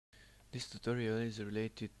This tutorial is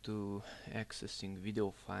related to accessing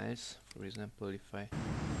video files. For example, if I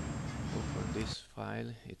open this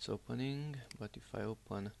file, it's opening, but if I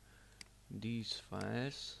open these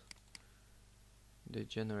files, they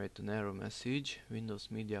generate an error message. Windows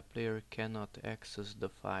Media Player cannot access the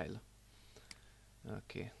file.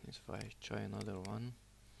 Okay, if I try another one,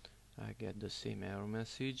 I get the same error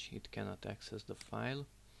message. It cannot access the file.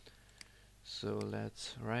 So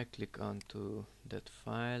let's right click onto that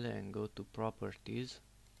file and go to properties,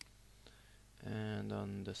 and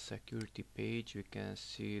on the security page we can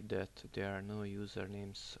see that there are no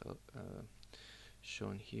usernames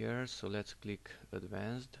shown here. So let's click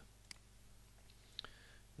advanced,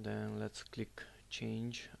 then let's click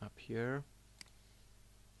change up here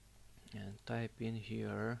and type in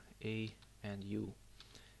here A and U.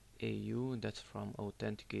 AU, that's from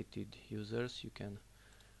authenticated users. You can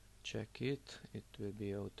check it, it will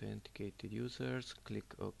be authenticated users.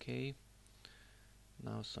 Click OK.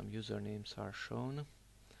 Now some usernames are shown.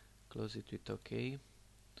 Close it with OK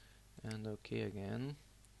and OK again.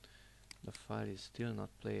 The file is still not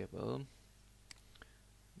playable.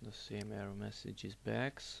 The same error message is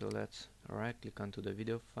back. So let's right click onto the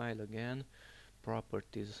video file again,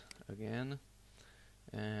 properties again,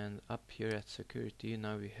 and up here at security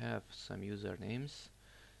now we have some usernames.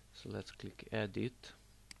 So let's click edit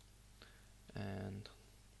and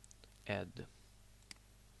add.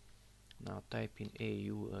 Now type in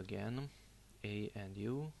AU again, A and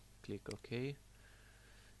U, click OK,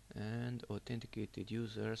 and authenticated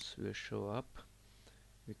users will show up.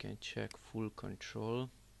 We can check full control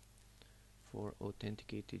for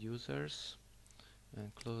authenticated users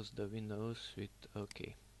and close the windows with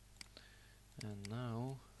OK. And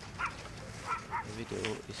now the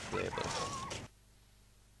video is playable.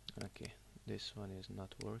 Okay, this one is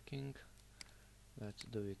not working. Let's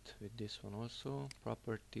do it with this one also.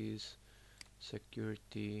 Properties,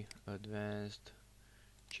 security, advanced,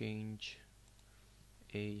 change,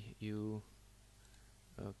 AU,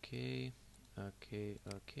 OK, OK,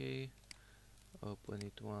 OK. Open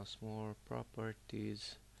it once more,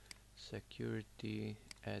 properties, security,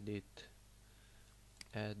 edit,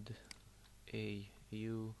 add,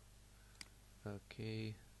 AU,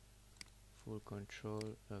 OK, full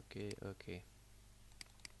control, OK, OK.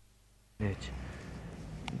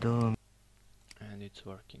 And it's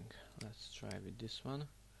working. Let's try with this one.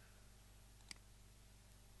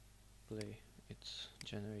 Play. It's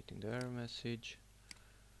generating the error message.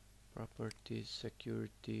 Properties,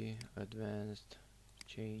 security, advanced,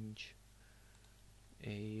 change,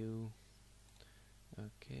 AU.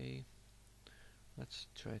 Okay. Let's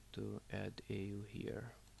try to add AU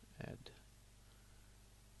here. Add.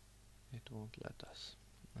 It won't let us.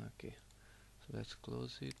 Okay. So let's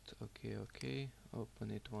close it. Okay, okay.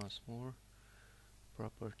 Open it once more.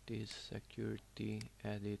 Properties, security,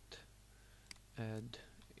 edit, add,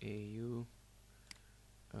 AU.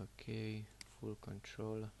 Okay, full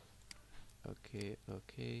control. Okay,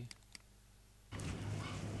 okay.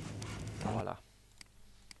 Voila.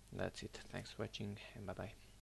 That's it. Thanks for watching and bye bye.